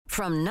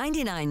From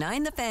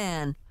 99.9 The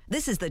Fan,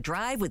 this is The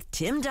Drive with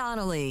Tim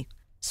Donnelly.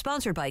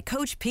 Sponsored by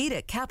Coach Pete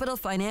at Capital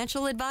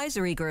Financial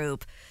Advisory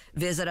Group.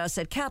 Visit us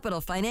at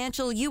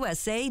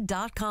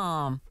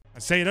capitalfinancialusa.com. I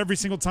say it every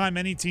single time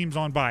any team's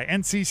on bye.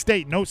 NC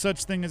State, no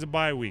such thing as a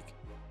bye week.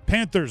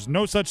 Panthers,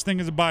 no such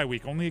thing as a bye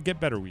week, only a get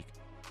better week.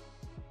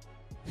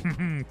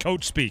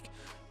 Coach speak.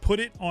 Put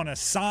it on a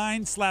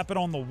sign, slap it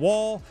on the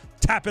wall,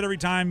 tap it every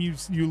time you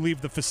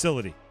leave the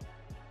facility.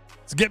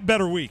 It's a get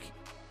better week.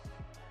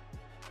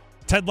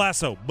 Ted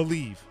Lasso,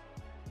 believe.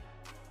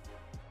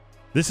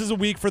 This is a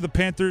week for the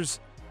Panthers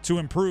to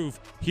improve.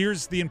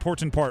 Here's the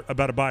important part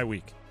about a bye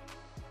week.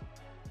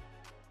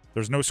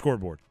 There's no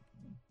scoreboard,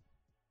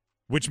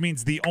 which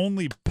means the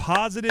only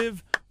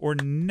positive or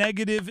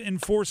negative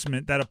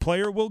enforcement that a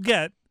player will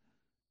get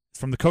is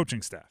from the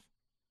coaching staff,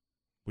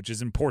 which is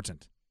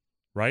important,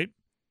 right?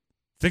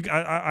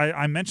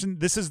 I mentioned,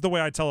 this is the way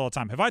I tell all the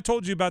time. Have I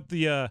told you about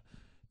the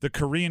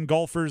Korean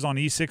golfers on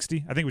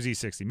E60? I think it was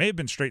E60. May have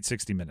been straight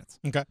 60 minutes.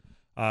 Okay.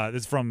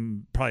 This is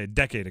from probably a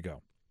decade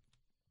ago.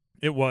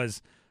 It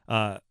was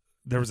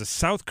there was a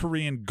South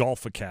Korean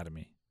golf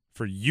academy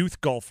for youth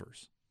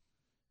golfers,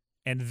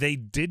 and they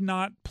did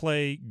not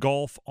play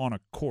golf on a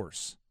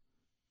course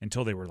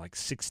until they were like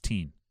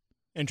 16.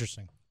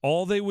 Interesting.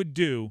 All they would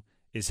do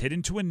is hit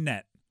into a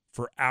net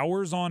for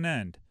hours on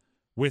end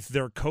with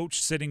their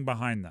coach sitting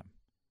behind them.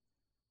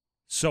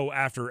 So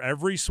after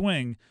every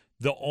swing,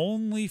 the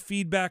only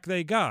feedback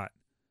they got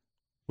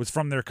was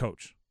from their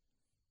coach.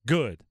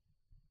 Good,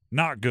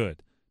 not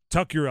good,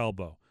 tuck your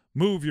elbow,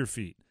 move your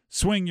feet,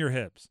 swing your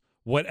hips,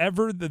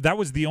 whatever. That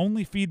was the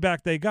only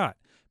feedback they got.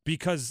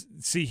 Because,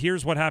 see,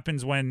 here's what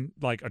happens when,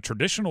 like, a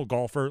traditional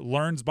golfer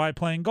learns by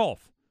playing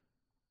golf.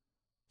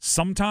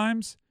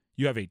 Sometimes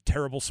you have a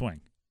terrible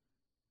swing,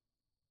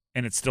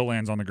 and it still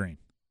lands on the green.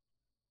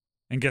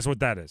 And guess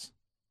what that is?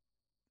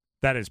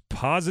 That is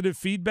positive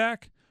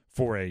feedback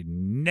for a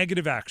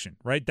negative action,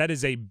 right? That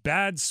is a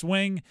bad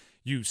swing.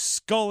 You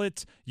scull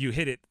it. You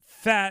hit it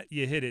fat.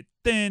 You hit it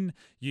thin.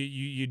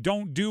 You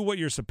don't do what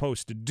you're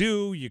supposed to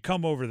do. You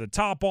come over the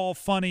top all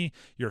funny.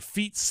 Your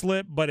feet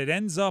slip, but it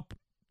ends up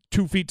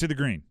 2 feet to the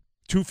green,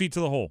 2 feet to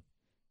the hole.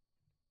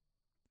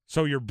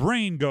 So your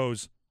brain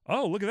goes,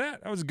 oh, look at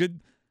that. That was good.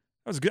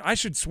 I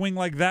should swing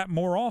like that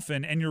more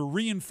often, and you're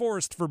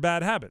reinforced for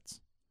bad habits.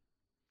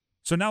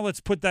 So now let's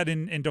put that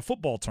into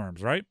football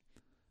terms, right?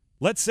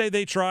 Let's say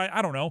they try,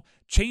 I don't know,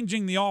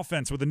 changing the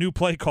offense with a new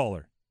play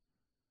caller.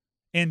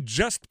 And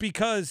just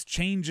because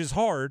change is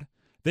hard,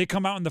 they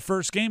come out in the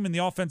first game and the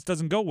offense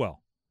doesn't go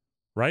well,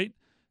 right?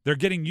 They're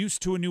getting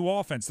used to a new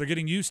offense. They're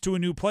getting used to a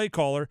new play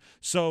caller,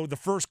 so the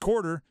first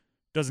quarter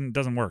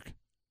doesn't work.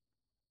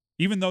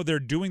 Even though they're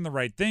doing the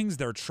right things,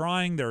 they're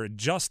trying, they're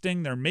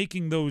adjusting, they're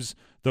making those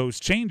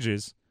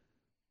changes,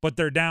 but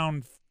they're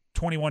down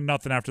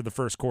 21-0 after the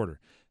first quarter.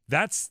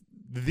 That's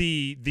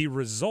the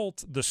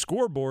result, the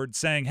scoreboard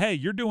saying, hey,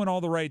 you're doing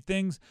all the right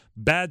things,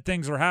 bad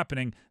things are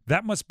happening.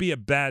 That must be a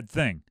bad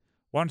thing.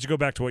 Why don't you go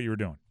back to what you were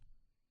doing?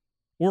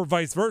 Or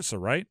vice versa,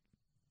 right?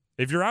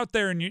 If you're out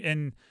there and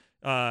you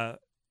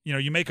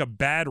make a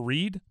bad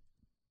read,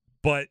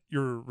 but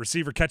your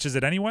receiver catches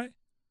it anyway,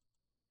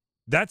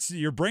 that's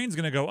your brain's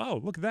going to go, oh,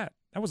 look at that.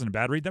 That wasn't a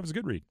bad read. That was a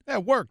good read. Yeah,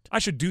 it worked. I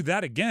should do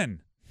that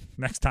again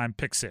next time,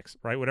 pick six,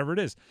 right? Whatever it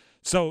is.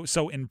 So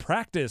in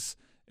practice,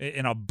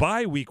 in a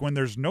bye week when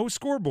there's no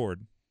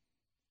scoreboard,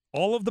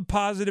 all of the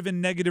positive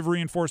and negative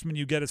reinforcement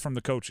you get is from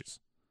the coaches.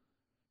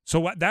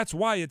 So that's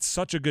why it's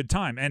such a good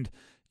time. And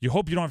you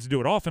hope you don't have to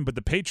do it often, but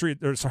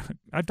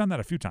I've done that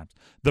a few times.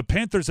 The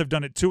Panthers have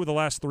done it 2 of the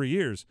last 3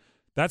 years.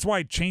 That's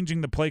why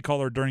changing the play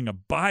caller during a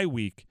bye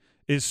week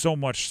is so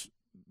much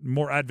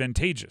more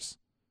advantageous,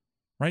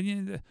 right?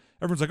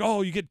 Everyone's like,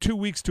 oh, you get 2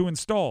 weeks to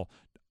install.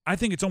 I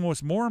think it's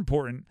almost more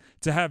important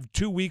to have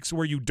 2 weeks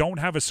where you don't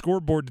have a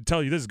scoreboard to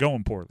tell you this is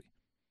going poorly.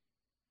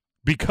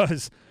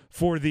 Because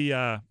for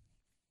the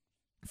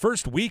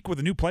first week with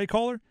a new play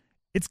caller,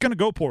 it's going to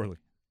go poorly,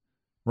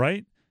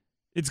 right?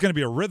 It's going to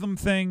be a rhythm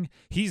thing.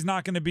 He's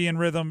not going to be in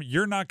rhythm.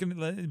 You're not going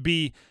to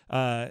be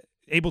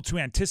able to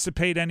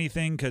anticipate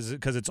anything because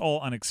it's all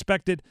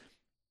unexpected.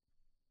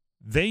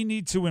 They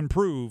need to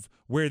improve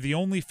where the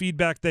only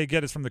feedback they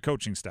get is from the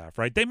coaching staff,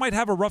 right? They might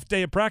have a rough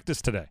day of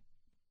practice today.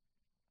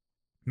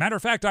 Matter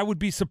of fact, I would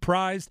be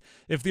surprised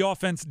if the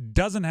offense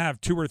doesn't have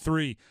 2 or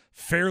 3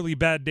 fairly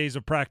bad days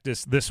of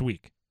practice this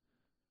week.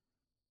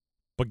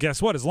 But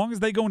guess what? As long as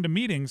they go into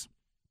meetings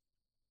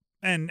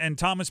and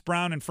Thomas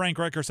Brown and Frank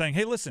Reich are saying,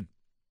 hey, listen,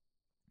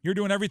 you're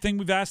doing everything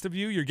we've asked of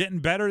you. You're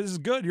getting better. This is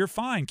good. You're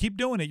fine. Keep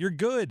doing it. You're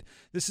good.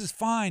 This is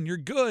fine. You're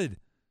good.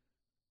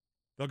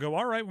 They'll go,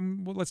 all right,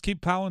 well, let's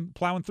keep plowing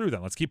through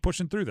that. Let's keep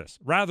pushing through this.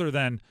 Rather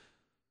than,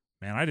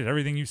 man, I did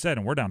everything you said,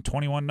 and we're down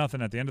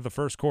 21-0 at the end of the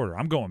first quarter.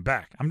 I'm going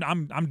back.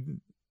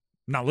 I'm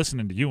not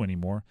listening to you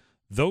anymore.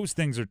 Those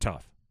things are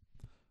tough.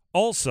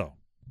 Also,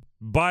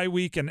 bye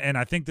week, and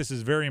I think this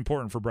is very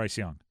important for Bryce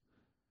Young.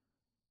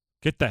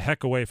 Get the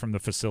heck away from the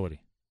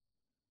facility.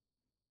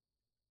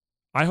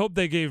 I hope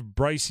they gave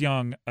Bryce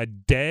Young a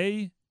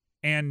day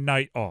and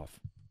night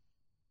off.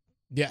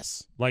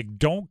 Yes. Like,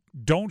 don't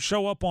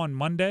show up on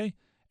Monday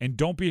and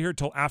don't be here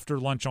till after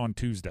lunch on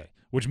Tuesday,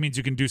 which means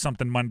you can do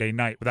something Monday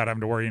night without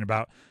having to worry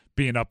about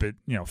being up at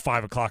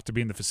 5 o'clock to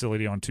be in the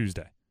facility on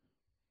Tuesday.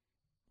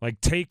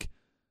 Like, take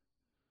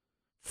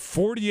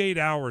 48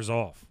 hours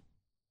off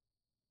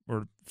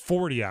or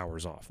 40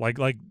 hours off. Like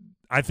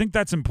I think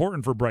that's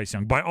important for Bryce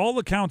Young. By all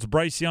accounts,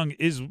 Bryce Young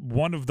is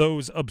one of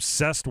those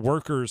obsessed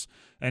workers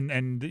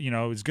and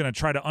is going to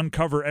try to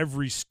uncover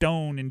every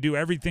stone and do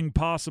everything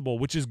possible,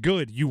 which is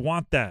good. You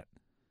want that.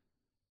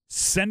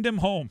 Send him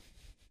home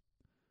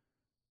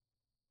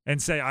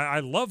and say, I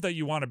love that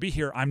you want to be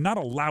here. I'm not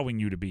allowing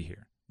you to be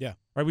here. Yeah.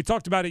 Right. We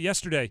talked about it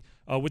yesterday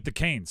with the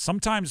Canes.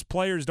 Sometimes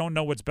players don't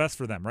know what's best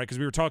for them, right? Because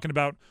we were talking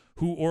about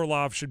who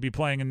Orlov should be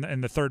playing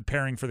in the third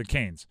pairing for the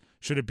Canes.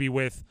 Should it be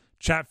with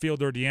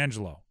Chatfield or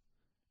D'Angelo?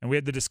 And we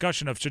had the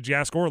discussion of, should you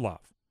ask Orlov?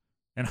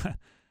 And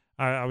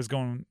I was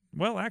going,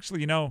 well,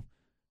 actually,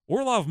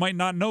 Orlov might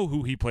not know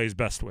who he plays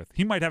best with.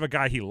 He might have a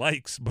guy he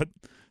likes, but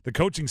the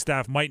coaching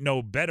staff might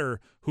know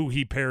better who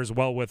he pairs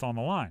well with on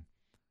the line.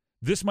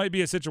 This might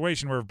be a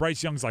situation where if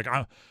Bryce Young's like,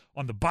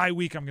 on the bye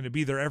week, I'm going to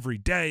be there every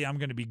day. I'm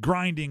going to be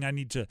grinding. I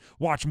need to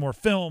watch more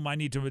film. I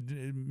need to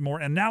more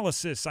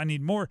analysis. I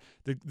need more.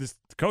 The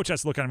coach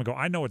has to look at him and go,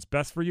 I know what's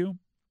best for you.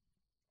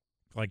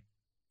 Like,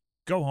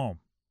 go home.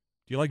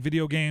 Do you like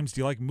video games?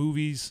 Do you like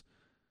movies?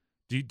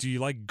 Do you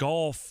like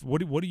golf?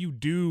 What do you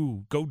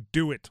do? Go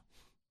do it.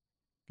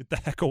 Get the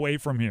heck away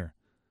from here.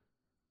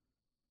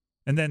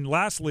 And then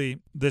lastly,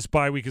 this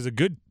bye week is a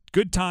good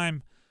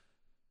time.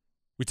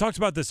 We talked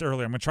about this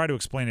earlier. I'm going to try to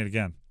explain it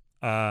again.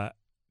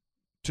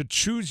 To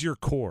choose your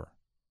core,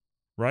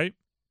 right?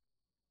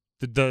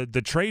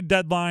 The trade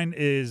deadline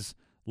is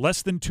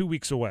less than 2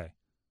 weeks away.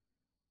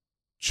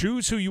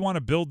 Choose who you want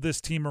to build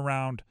this team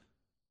around,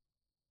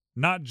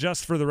 not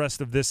just for the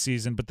rest of this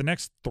season, but the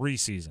next 3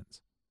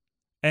 seasons,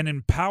 and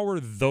empower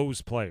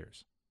those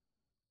players,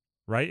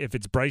 right? If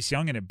it's Bryce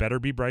Young, and it better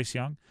be Bryce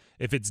Young.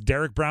 If it's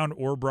Derek Brown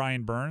or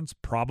Brian Burns,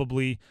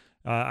 probably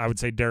I would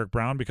say Derek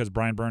Brown because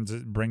Brian Burns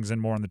brings in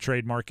more on the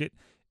trade market.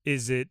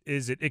 Is it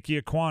Ike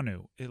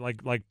Ekwonu?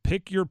 Like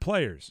pick your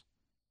players.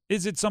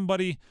 Is it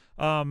somebody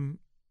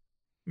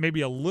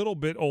maybe a little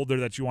bit older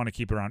that you want to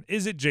keep around?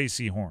 Is it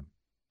J.C. Horn?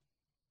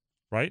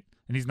 Right?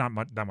 And he's not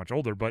that much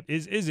older, but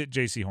is it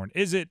J.C. Horn?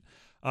 Is it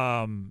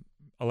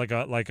like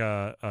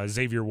a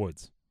Xavier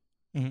Woods?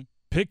 Mm-hmm.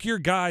 Pick your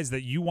guys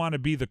that you want to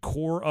be the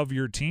core of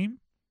your team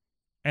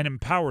and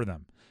empower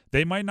them.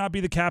 They might not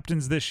be the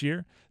captains this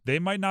year. They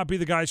might not be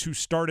the guys who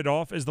started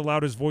off as the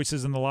loudest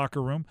voices in the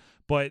locker room,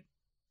 but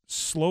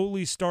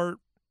slowly start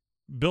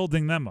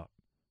building them up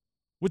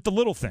with the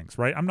little things,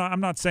 right? I'm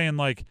not saying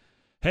like,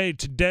 hey,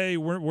 today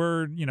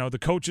we're the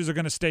coaches are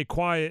going to stay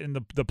quiet and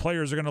the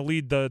players are going to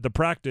lead the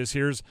practice.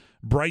 Here's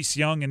Bryce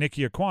Young and Ike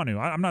Ekwonu.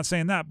 I'm not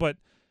saying that, but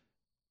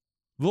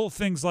little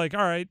things like,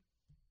 all right,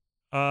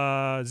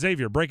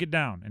 Xavier, break it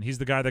down. And he's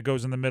the guy that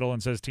goes in the middle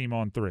and says team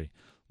on 3.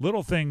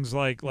 Little things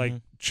like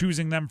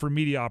choosing them for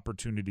media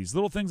opportunities.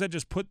 Little things that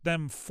just put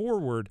them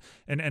forward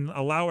and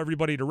allow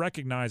everybody to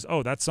recognize,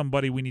 oh, that's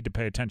somebody we need to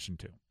pay attention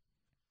to.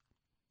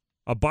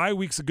 A bye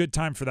week's a good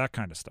time for that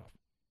kind of stuff.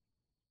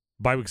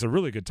 Bye week's a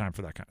really good time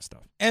for that kind of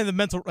stuff. And the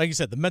mental, like you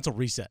said, the mental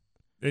reset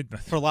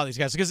for a lot of these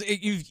guys. Because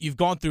you've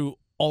gone through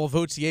all of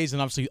OTAs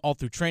and obviously all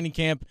through training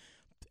camp.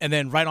 And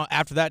then right on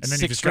after that, and then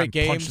 6 straight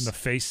games. Punched in the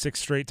face 6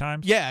 straight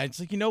times. Yeah, it's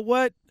like, you know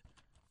what?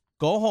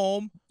 Go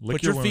home,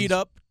 put your feet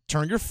up,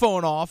 turn your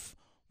phone off.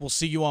 We'll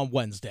see you on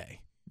Wednesday.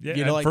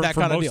 Yeah, like for, that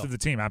for kind of most deal. of the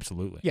team,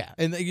 absolutely. Yeah,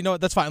 and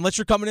that's fine. Unless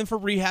you're coming in for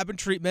rehab and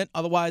treatment.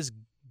 Otherwise,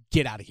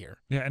 get out of here.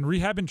 Yeah, and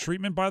rehab and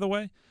treatment, by the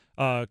way,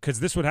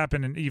 because this would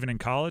happen even in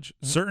college.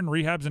 Mm-hmm. Certain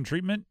rehabs and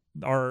treatment,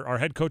 our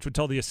head coach would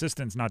tell the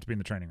assistants not to be in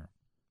the training room.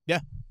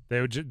 Yeah. They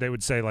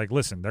would say, like,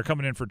 listen, they're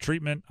coming in for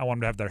treatment. I want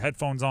them to have their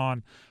headphones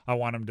on. I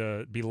want them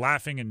to be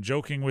laughing and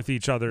joking with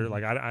each other.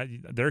 Like,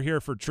 they're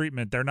here for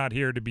treatment. They're not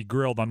here to be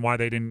grilled on why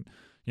they didn't,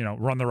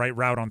 run the right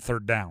route on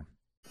 3rd down.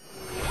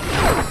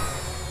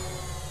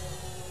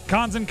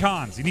 Cons and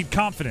cons. You need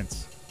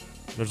confidence.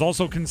 There's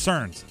also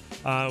concerns.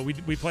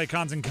 We play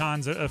cons and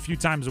cons a few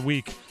times a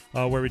week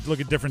where we look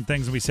at different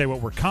things and we say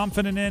what we're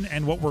confident in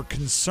and what we're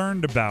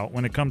concerned about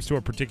when it comes to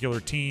a particular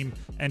team,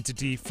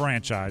 entity,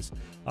 franchise.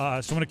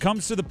 So when it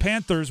comes to the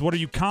Panthers, what are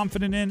you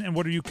confident in and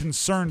what are you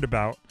concerned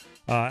about?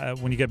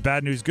 When you get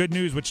bad news, good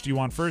news, which do you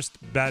want first?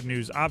 Bad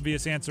news,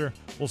 obvious answer.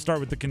 We'll start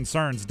with the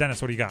concerns.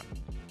 Dennis, what do you got?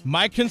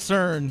 My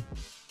concern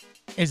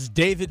is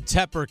David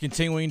Tepper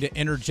continuing to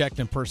interject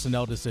in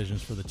personnel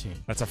decisions for the team.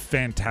 That's a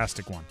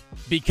fantastic one.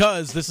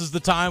 Because this is the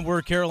time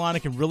where Carolina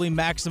can really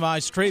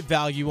maximize trade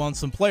value on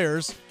some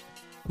players.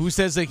 Who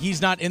says that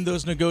he's not in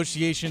those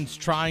negotiations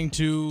trying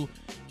to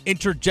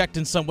interject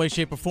in some way,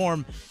 shape, or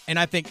form? And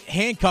I think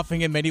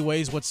handcuffing in many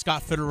ways what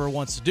Scott Fitterer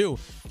wants to do.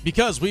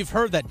 Because we've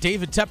heard that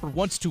David Tepper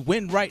wants to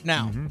win right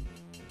now. Mm-hmm.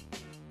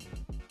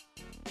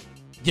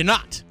 You're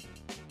not.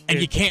 And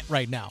you can't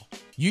right now.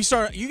 You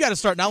got to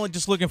start not only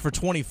just looking for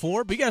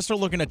 24, but you got to start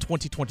looking at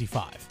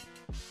 2025.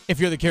 if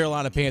you're the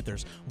Carolina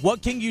Panthers.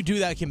 What can you do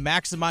that can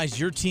maximize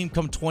your team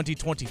come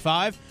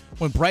 2025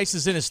 when Bryce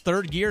is in his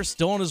third year,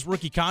 still on his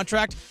rookie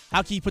contract?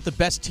 How can you put the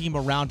best team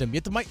around him?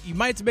 You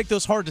might have to make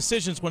those hard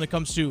decisions when it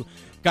comes to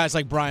guys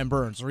like Brian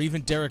Burns or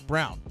even Derek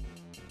Brown.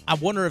 I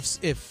wonder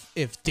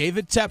if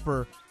David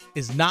Tepper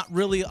is not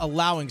really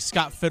allowing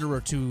Scott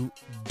Fitterer to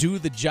do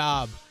the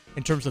job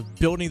in terms of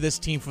building this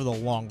team for the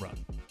long run.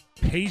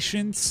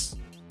 Patience,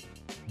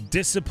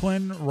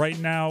 discipline right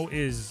now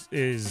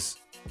is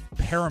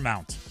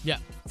paramount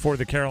for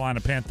the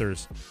Carolina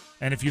Panthers.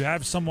 And if you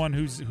have someone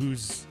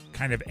who's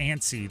kind of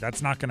antsy,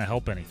 that's not going to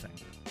help anything.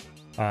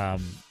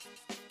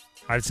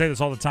 I'd say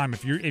this all the time.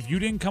 If you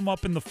didn't come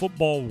up in the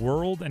football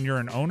world and you're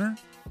an owner,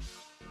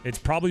 it's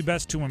probably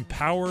best to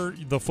empower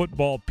the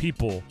football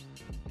people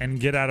and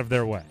get out of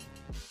their way.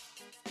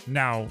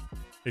 Now,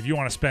 if you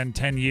want to spend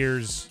 10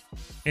 years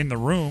in the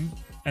room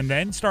and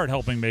then start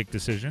helping make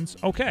decisions,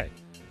 okay.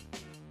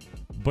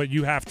 But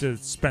you have to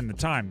spend the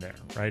time there,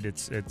 right?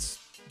 It's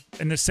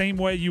in the same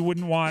way you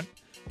wouldn't want,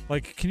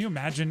 like, can you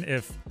imagine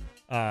if,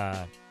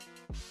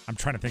 I'm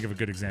trying to think of a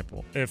good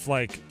example. If,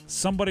 like,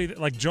 somebody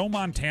like Joe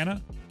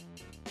Montana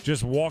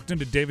just walked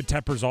into David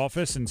Tepper's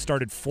office and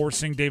started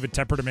forcing David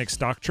Tepper to make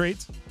stock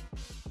trades,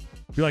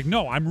 be like,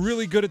 no, I'm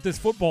really good at this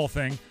football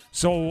thing,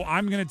 so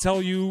I'm going to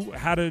tell you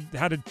how to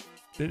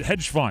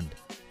hedge fund.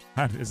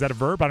 Is that a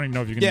verb? I don't even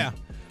know if you can. Yeah,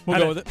 we'll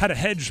go with it. How to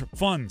hedge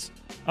funds.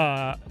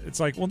 It's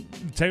like, well,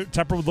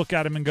 Tepper would look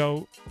at him and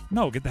go,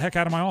 no, get the heck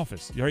out of my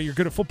office. You're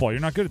good at football.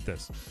 You're not good at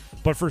this.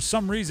 But for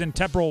some reason,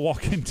 Tepper will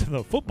walk into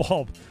the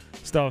football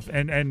stuff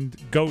and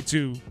go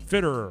to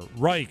Fitterer,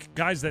 Reich,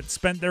 guys that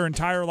spent their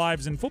entire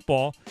lives in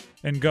football,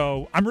 and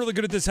go, I'm really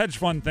good at this hedge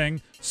fund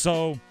thing,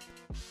 so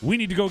we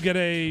need to go get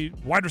a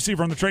wide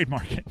receiver on the trade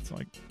market. It's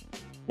like,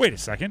 wait a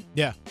second.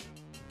 Yeah.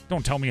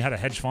 Don't tell me how to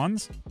hedge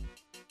funds.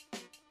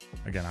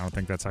 Again, I don't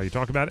think that's how you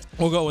talk about it.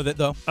 We'll go with it,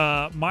 though.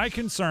 My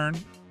concern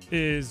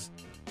is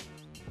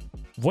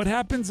what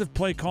happens if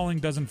play calling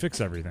doesn't fix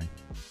everything?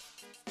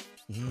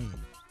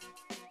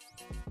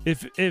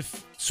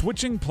 If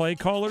switching play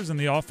callers and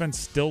the offense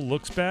still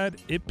looks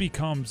bad, it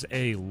becomes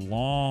a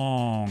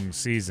long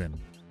season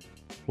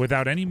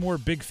without any more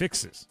big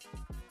fixes,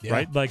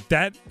 right? Like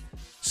that,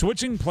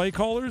 switching play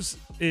callers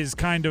is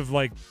kind of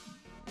like,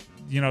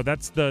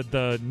 that's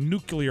the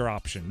nuclear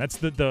option. That's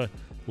the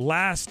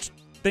last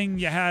thing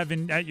you have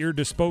at your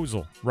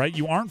disposal, right?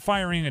 You aren't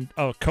firing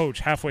a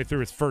coach halfway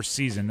through his first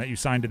season that you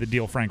signed to the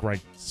deal Frank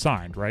Reich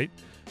signed, right?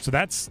 So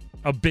that's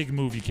a big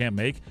move you can't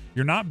make.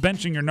 You're not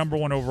benching your number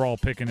one overall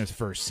pick in his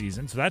first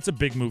season, so that's a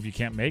big move you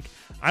can't make.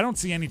 I don't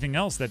see anything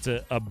else that's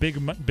a big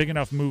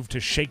enough move to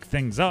shake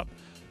things up.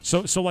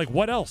 So like,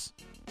 what else?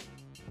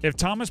 If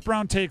Thomas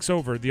Brown takes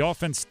over, the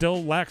offense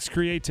still lacks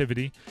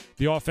creativity.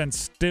 The offense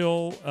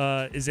still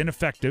is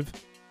ineffective.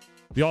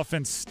 The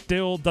offense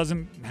still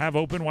doesn't have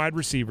open wide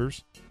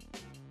receivers.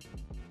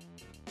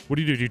 What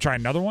do? Do you try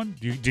another one?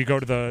 Do you go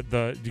to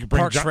do you bring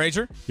Parks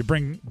Frazier? You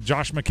bring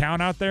Josh McCown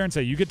out there and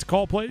say, you get to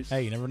call plays?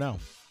 Hey, you never know.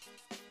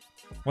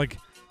 Like,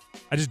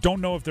 I just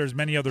don't know if there's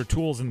many other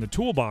tools in the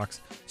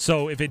toolbox.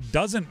 So if it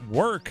doesn't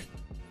work,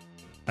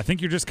 I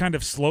think you're just kind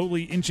of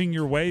slowly inching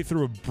your way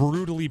through a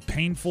brutally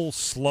painful,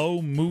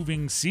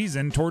 slow-moving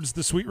season towards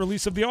the sweet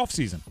release of the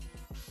offseason.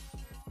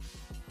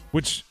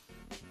 Which,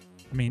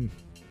 I mean,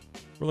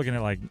 we're looking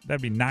at, like,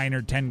 that'd be 9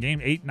 or 10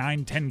 games, 8,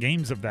 9, 10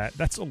 games of that.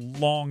 That's a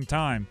long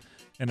time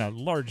and a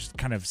large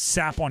kind of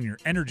sap on your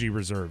energy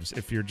reserves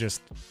if you're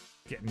just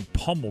getting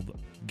pummeled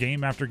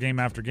game after game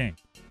after game.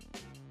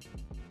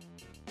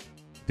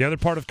 The other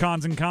part of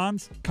cons and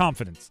cons,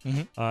 confidence.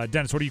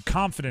 Dennis, what are you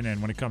confident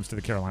in when it comes to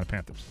the Carolina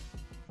Panthers?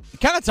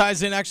 It kind of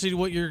ties in actually to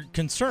what your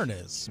concern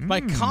is.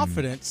 My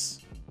confidence,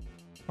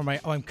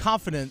 I'm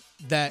confident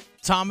that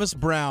Thomas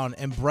Brown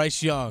and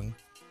Bryce Young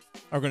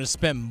are going to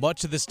spend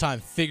much of this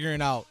time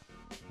figuring out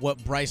what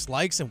Bryce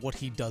likes and what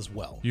he does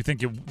well. You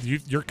think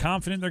you're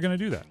confident they're going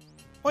to do that?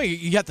 Well,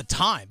 you got the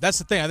time. That's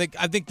the thing.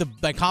 I think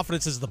my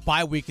confidence is the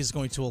bye week is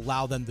going to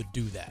allow them to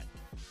do that.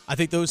 I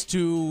think those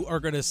two are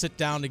going to sit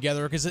down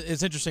together because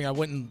it's interesting. I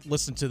went and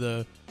listened to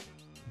the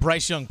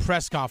Bryce Young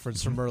press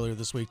conference from earlier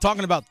this week,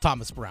 talking about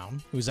Thomas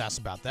Brown, who was asked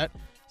about that.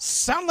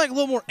 Sounded like a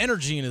little more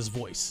energy in his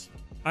voice,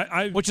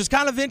 which is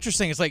kind of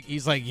interesting. It's like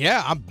he's like,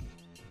 yeah,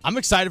 I'm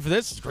excited for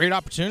this. It's a great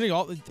opportunity.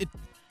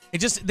 It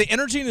just the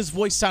energy in his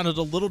voice sounded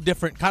a little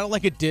different, kind of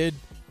like it did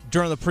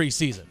during the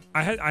preseason.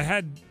 I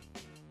had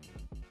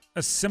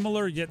a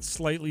similar yet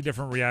slightly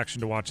different reaction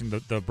to watching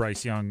the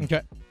Bryce Young.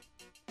 Okay.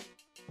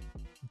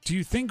 Do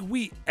you think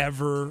we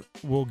ever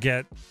will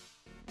get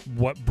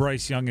what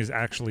Bryce Young is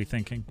actually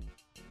thinking?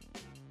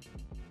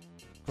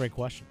 Great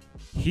question.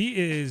 He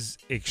is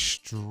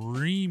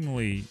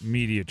extremely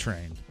media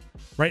trained,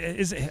 right?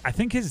 I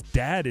think his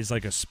dad is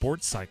like a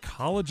sports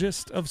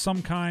psychologist of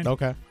some kind.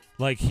 Okay.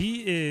 Like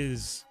he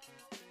is,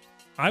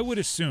 I would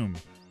assume,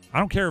 I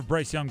don't care if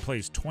Bryce Young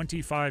plays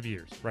 25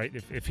 years, right?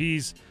 If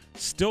he's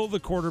still the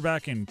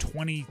quarterback in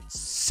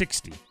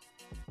 2060,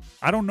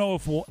 I don't know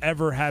if we'll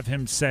ever have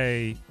him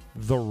say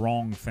the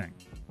wrong thing.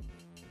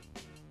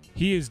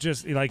 He is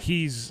just like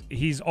he's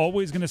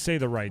always going to say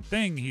the right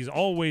thing. He's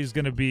always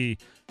going to be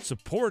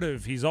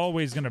supportive. He's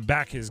always going to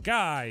back his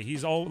guy.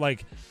 He's all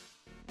like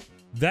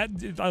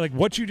that. Like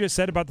what you just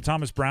said about the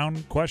Thomas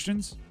Brown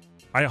questions,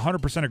 I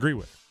 100% agree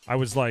with. I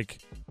was like,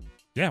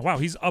 yeah, wow,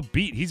 he's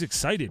upbeat. He's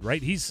excited,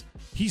 right? He's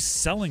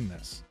selling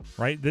this,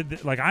 right?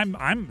 Like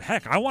I'm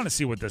heck, I want to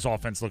see what this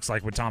offense looks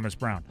like with Thomas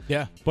Brown.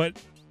 Yeah, but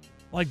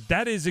like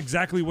that is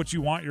exactly what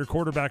you want your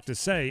quarterback to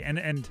say,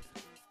 and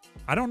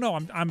I don't know.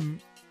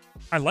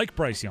 I like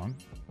Bryce Young.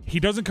 He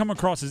doesn't come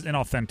across as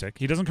inauthentic.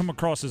 He doesn't come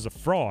across as a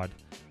fraud.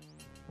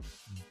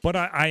 But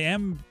I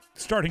am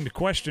starting to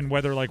question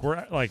whether like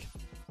we're like.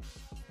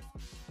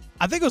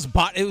 I think it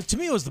was to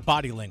me it was the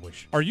body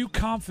language. Are you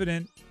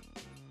confident?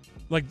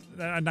 Like,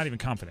 not even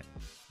confident.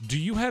 Do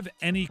you have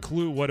any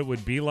clue what it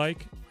would be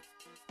like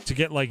to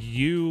get like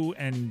you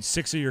and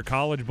 6 of your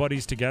college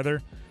buddies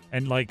together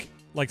and like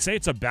say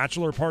it's a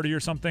bachelor party or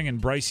something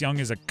and Bryce Young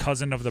is a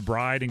cousin of the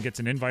bride and gets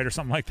an invite or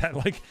something like that,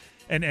 like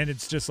and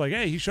it's just like,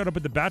 hey, he showed up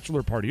at the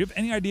bachelor party. You have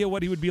any idea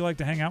what he would be like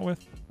to hang out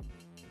with?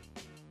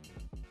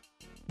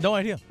 No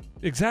idea.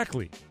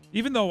 Exactly.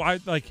 Even though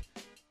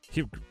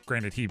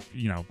granted he,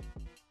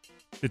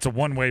 it's a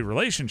one-way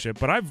relationship,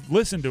 but I've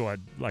listened to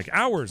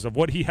hours of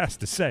what he has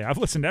to say. I've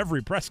listened to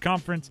every press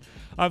conference.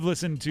 I've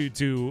listened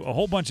to a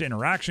whole bunch of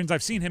interactions.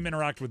 I've seen him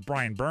interact with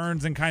Brian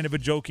Burns in kind of a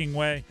joking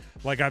way.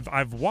 Like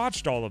I've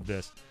watched all of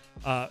this,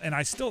 and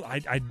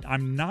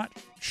I'm not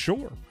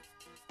sure.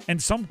 And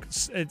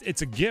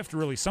it's a gift,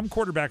 really. Some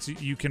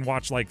quarterbacks you can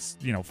watch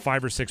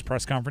 5 or 6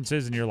 press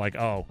conferences, and you're like,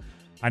 oh,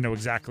 I know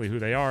exactly who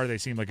they are. They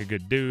seem like a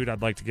good dude.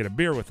 I'd like to get a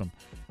beer with them.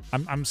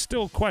 I'm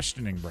still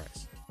questioning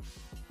Bryce.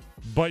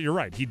 But you're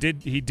right. He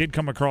did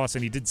come across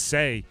and he did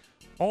say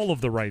all of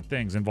the right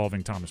things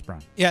involving Thomas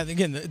Brown. Yeah,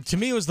 again, to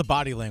me it was the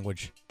body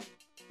language.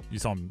 You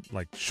saw him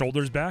like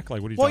shoulders back?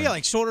 Like what are you Well, talking yeah,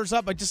 like shoulders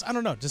up. I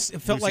don't know. Just it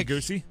felt Goosey like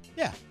goosey?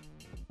 Yeah.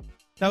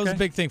 That was a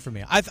big thing for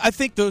me. I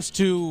think those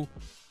two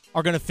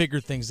are going to figure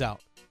things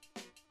out.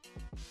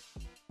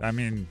 I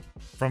mean,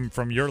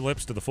 from your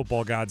lips to the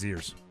football god's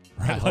ears.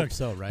 Right? I hope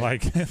so, right?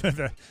 Like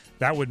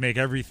that would make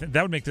everything.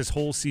 That would make this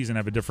whole season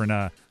have a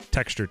different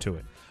texture to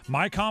it.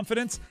 My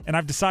confidence, and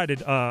I've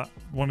decided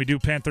when we do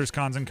Panthers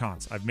cons and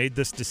cons, I've made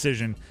this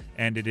decision,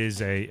 and it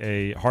is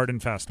a hard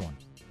and fast one.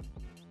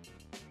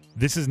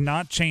 This is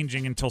not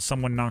changing until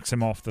someone knocks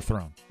him off the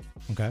throne.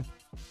 Okay.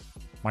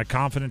 My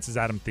confidence is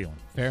Adam Thielen.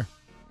 Fair.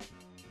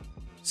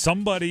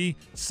 Somebody,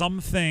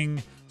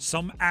 something,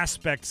 some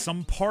aspect,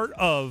 some part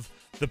of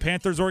the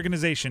Panthers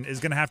organization is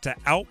going to have to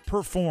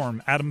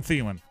outperform Adam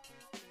Thielen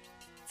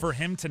for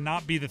him to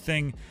not be the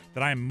thing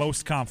that I am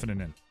most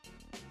confident in.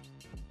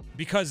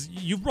 Because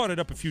you've brought it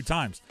up a few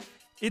times.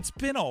 It's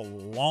been a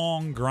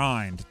long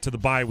grind to the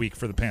bye week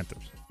for the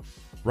Panthers,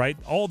 right?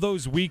 All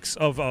those weeks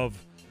of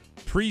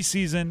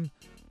preseason,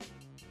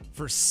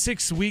 for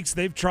 6 weeks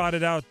they've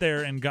trotted out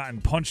there and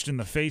gotten punched in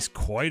the face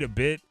quite a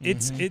bit.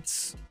 Mm-hmm.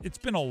 It's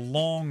been a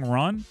long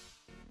run.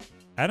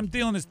 Adam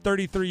Thielen is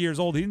 33 years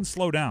old. He didn't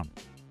slow down,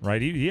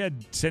 right? He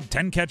had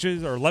 10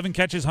 catches or 11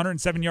 catches,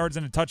 107 yards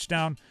and a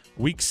touchdown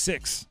week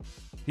 6.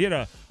 He had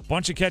a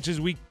bunch of catches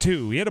week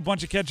 2. He had a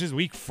bunch of catches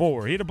week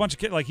 4. He had a bunch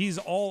of he's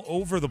all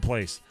over the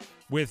place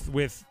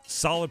with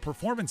solid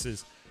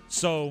performances.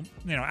 So,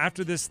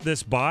 after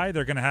this bye,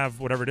 they're going to have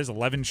whatever it is,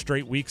 11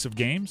 straight weeks of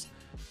games.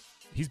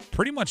 He's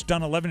pretty much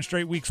done 11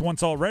 straight weeks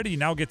once already.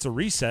 Now gets a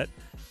reset,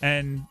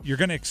 and you're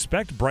going to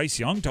expect Bryce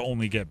Young to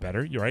only get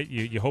better, right?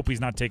 You hope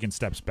he's not taking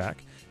steps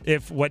back.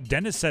 If what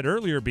Dennis said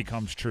earlier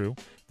becomes true,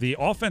 the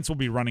offense will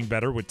be running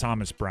better with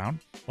Thomas Brown.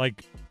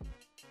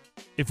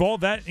 If all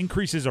that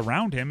increases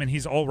around him and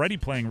he's already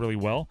playing really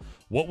well,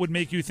 what would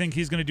make you think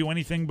he's going to do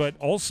anything but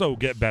also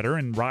get better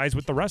and rise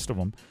with the rest of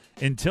them?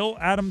 Until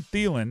Adam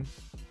Thielen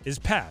is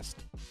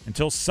passed,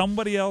 until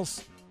somebody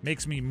else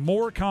makes me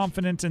more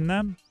confident in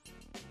them,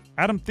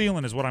 Adam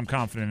Thielen is what I'm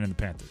confident in the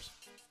Panthers.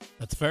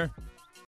 That's fair.